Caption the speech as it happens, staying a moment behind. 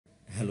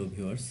Hello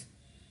viewers,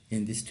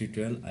 in this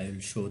tutorial I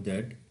will show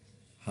that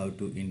how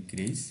to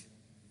increase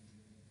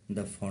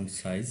the font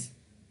size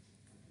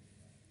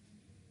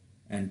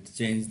and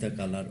change the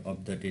color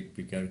of the date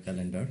picker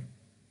calendar.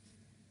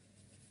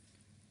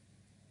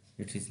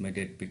 It is my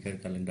date picker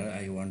calendar.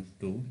 I want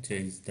to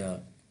change the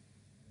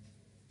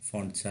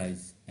font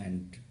size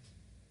and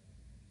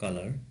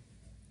color.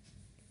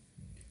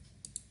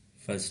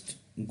 First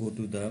go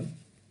to the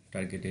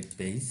targeted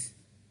page.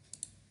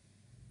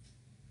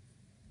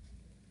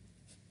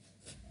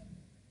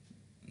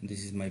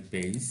 This is my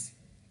page,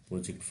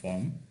 project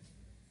form.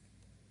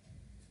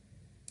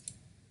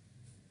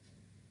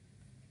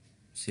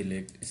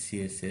 Select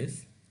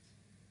CSS,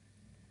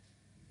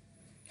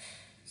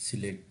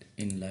 select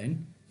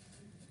inline.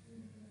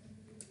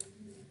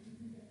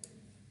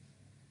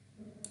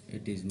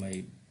 It is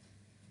my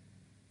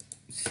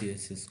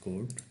CSS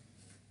code.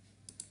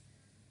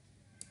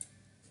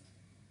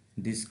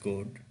 This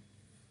code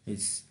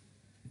is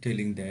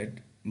telling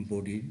that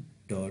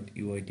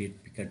body.ui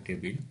date picker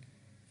table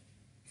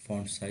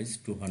font size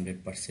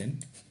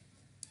 200%.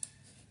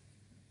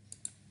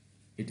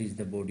 It is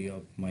the body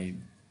of my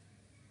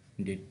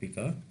date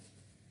picker.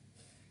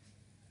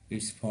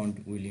 Its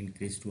font will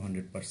increase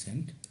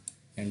 200%,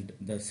 and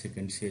the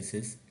second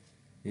CSS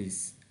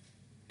is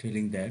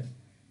telling that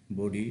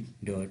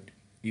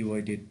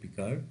body.ui date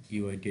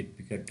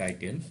picker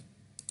title.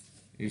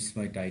 It's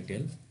my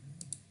title.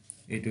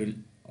 It will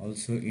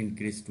also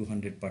increase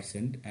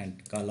 200%,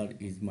 and color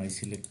is my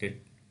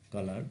selected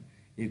color.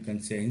 You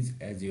can change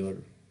as your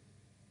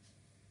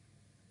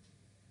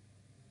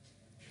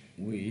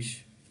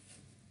wish.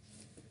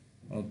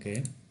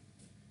 Okay,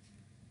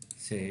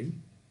 save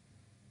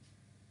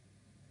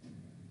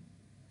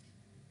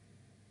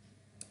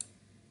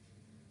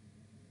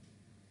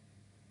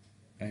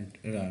and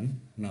run.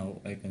 Now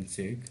I can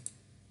check.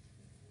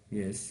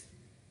 Yes,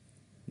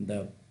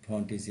 the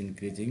font is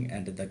increasing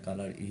and the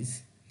color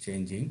is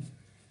changing.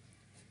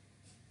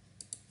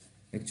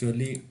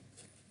 Actually,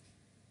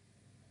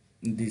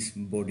 this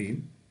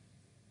body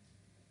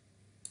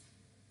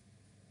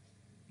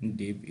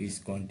div is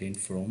contained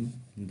from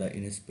the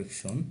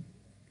inspection.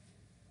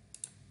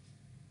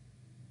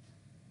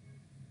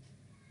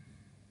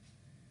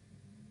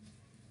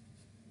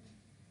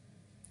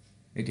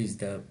 It is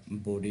the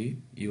body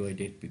UI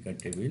date picker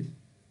table.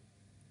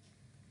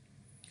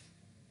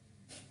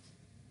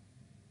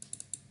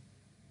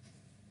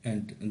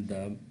 And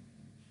the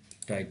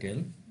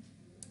title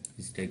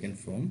is taken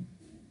from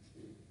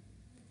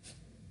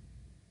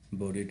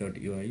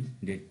body.ui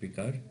date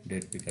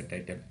picker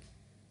title.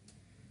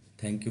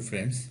 Thank you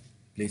friends.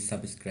 Please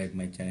subscribe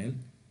my channel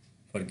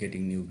for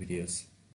getting new videos.